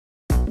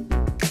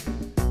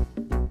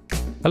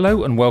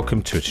Hello and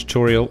welcome to a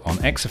tutorial on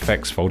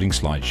XFX Folding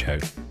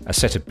Slideshow, a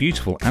set of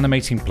beautiful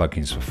animating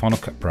plugins for Final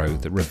Cut Pro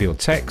that reveal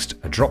text,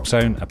 a drop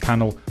zone, a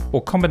panel,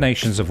 or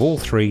combinations of all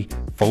three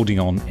folding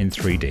on in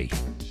 3D.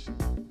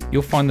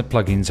 You'll find the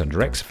plugins under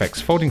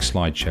XFX Folding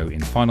Slideshow in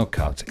Final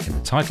Cut in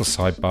the title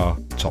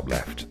sidebar, top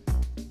left.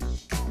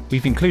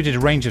 We've included a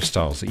range of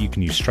styles that you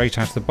can use straight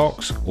out of the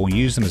box or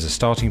use them as a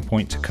starting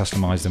point to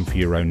customize them for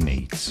your own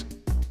needs.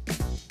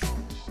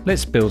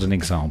 Let's build an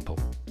example.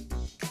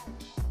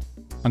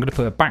 I'm going to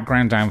put a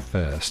background down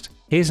first.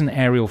 Here's an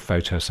aerial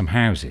photo of some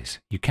houses.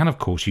 You can of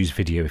course use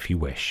video if you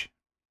wish.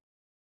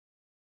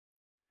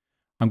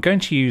 I'm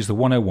going to use the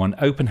 101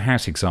 open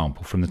house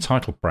example from the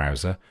title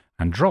browser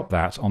and drop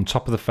that on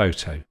top of the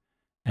photo,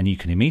 and you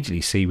can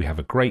immediately see we have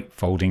a great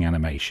folding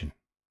animation.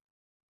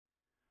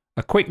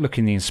 A quick look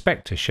in the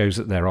inspector shows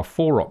that there are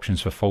 4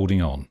 options for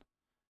folding on: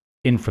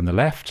 in from the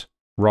left,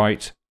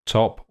 right,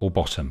 top or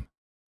bottom,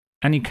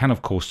 and you can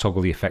of course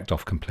toggle the effect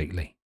off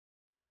completely.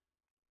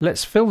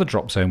 Let's fill the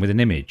drop zone with an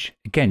image.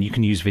 Again, you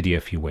can use video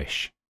if you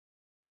wish.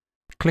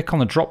 Click on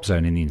the drop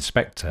zone in the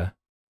inspector,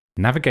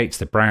 navigate to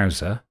the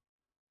browser,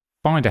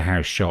 find a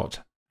house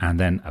shot, and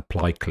then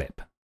apply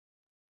clip.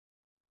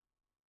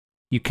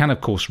 You can of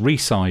course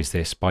resize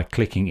this by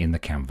clicking in the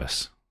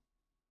canvas.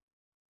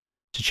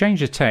 To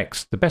change the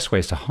text, the best way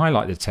is to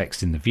highlight the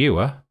text in the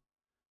viewer,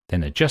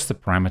 then adjust the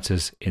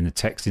parameters in the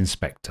text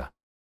inspector.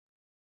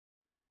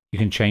 You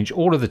can change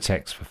all of the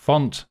text for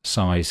font,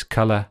 size,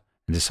 color,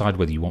 and decide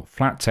whether you want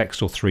flat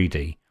text or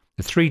 3D.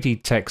 The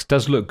 3D text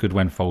does look good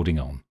when folding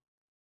on.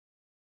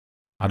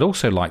 I'd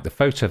also like the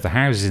photo of the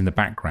houses in the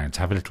background to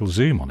have a little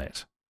zoom on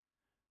it.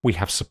 We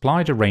have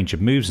supplied a range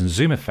of moves and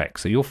zoom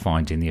effects that you'll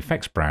find in the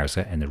effects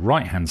browser in the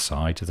right hand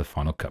side of the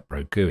Final Cut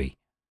Pro GUI.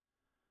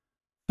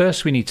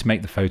 First we need to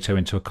make the photo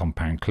into a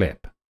compound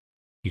clip.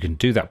 You can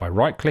do that by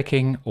right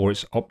clicking or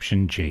it's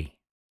Option G.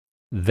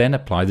 Then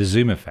apply the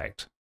zoom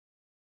effect.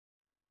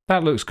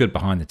 That looks good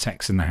behind the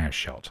text in the house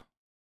shot.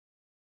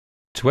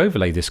 To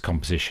overlay this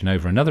composition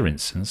over another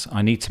instance,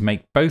 I need to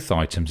make both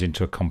items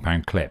into a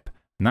compound clip,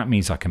 and that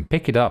means I can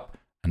pick it up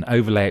and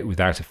overlay it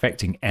without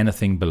affecting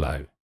anything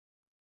below.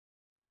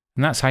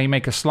 And that's how you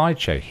make a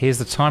slideshow. Here's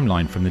the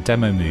timeline from the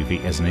demo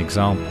movie as an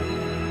example.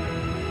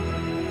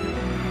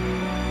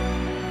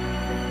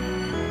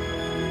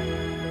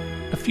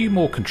 A few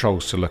more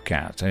controls to look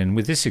at, and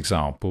with this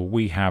example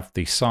we have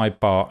the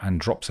sidebar and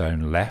drop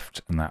zone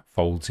left, and that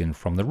folds in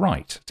from the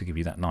right to give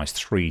you that nice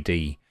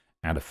 3D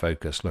out of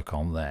focus look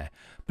on there.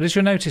 But as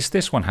you'll notice,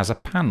 this one has a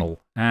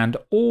panel, and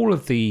all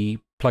of the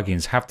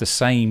plugins have the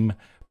same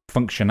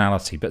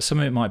functionality, but some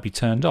of it might be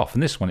turned off,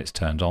 and this one it's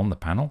turned on, the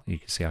panel. You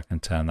can see I can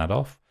turn that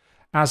off,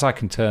 as I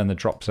can turn the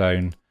drop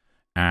zone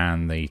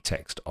and the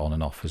text on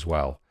and off as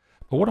well.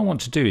 But what I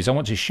want to do is I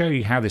want to show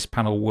you how this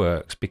panel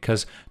works,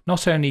 because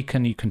not only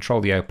can you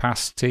control the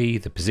opacity,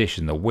 the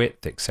position, the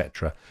width,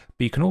 etc.,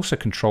 but you can also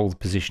control the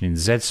position in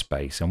Z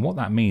space, and what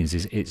that means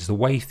is it's the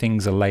way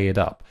things are layered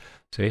up.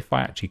 So if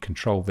I actually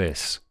control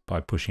this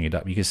by pushing it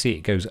up, you can see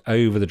it goes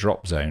over the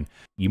drop zone.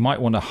 You might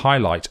want to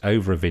highlight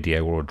over a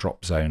video or a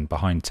drop zone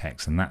behind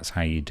text, and that's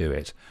how you do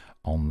it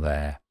on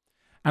there.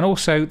 And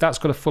also that's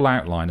got a full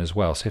outline as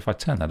well. So if I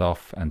turn that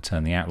off and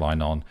turn the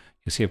outline on,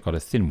 you'll see I've got a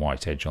thin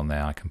white edge on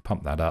there. I can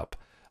pump that up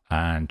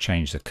and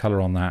change the color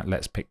on that.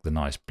 Let's pick the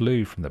nice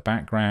blue from the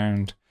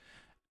background.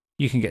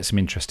 You can get some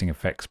interesting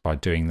effects by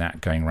doing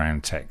that, going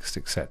around text,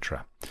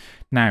 etc.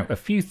 Now, a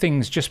few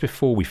things just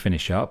before we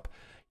finish up.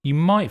 You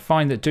might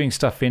find that doing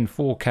stuff in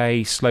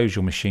 4K slows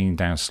your machine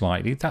down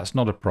slightly. That's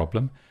not a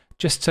problem.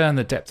 Just turn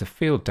the depth of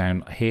field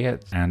down here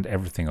and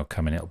everything will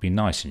come in. It'll be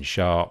nice and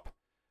sharp.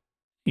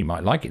 You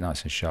might like it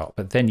nice and sharp,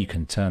 but then you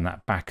can turn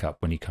that back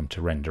up when you come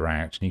to render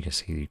out, and you can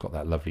see you've got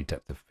that lovely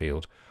depth of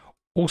field.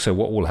 Also,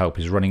 what will help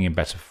is running in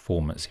better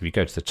performance. If you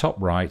go to the top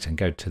right and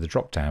go to the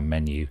drop down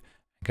menu and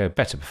go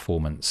better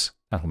performance,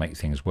 that'll make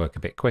things work a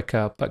bit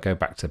quicker, but go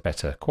back to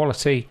better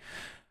quality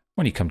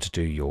when you come to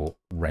do your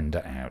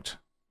render out.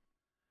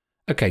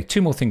 Okay,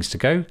 2 more things to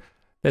go.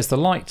 There's the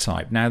light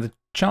type. Now, the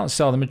chances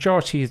are the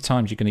majority of the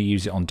times you're going to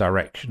use it on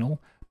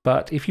directional,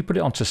 but if you put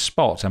it onto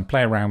spot and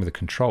play around with the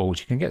controls,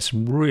 you can get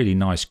some really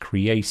nice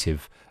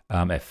creative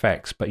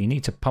effects, but you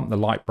need to pump the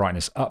light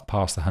brightness up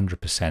past the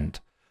 100%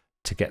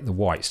 to get the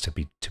whites to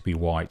be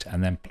white,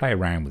 and then play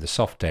around with the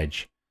soft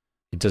edge.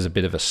 It does a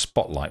bit of a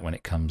spotlight when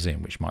it comes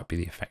in, which might be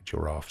the effect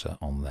you're after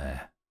on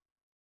there.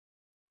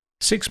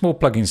 6 more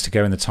plugins to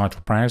go in the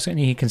title browser, and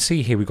you can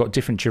see here we've got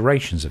different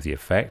durations of the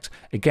effect.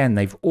 Again,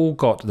 they've all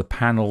got the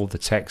panel, the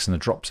text and the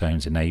drop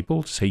zones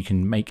enabled, so you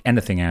can make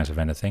anything out of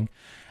anything.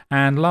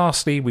 And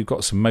lastly, we've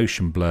got some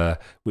motion blur,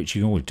 which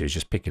you can always do is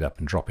just pick it up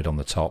and drop it on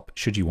the top,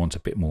 should you want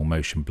a bit more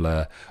motion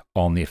blur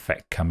on the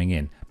effect coming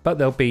in. But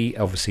there'll be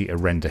obviously a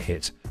render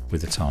hit with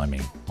the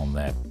timing on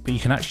there, but you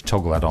can actually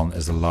toggle that on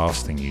as the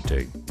last thing you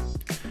do.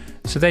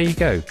 So there you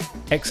go,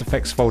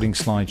 XFX Folding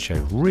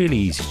Slideshow, really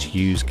easy to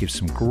use, gives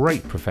some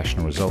great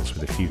professional results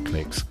with a few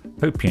clicks.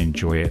 Hope you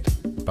enjoy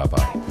it. Bye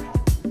bye.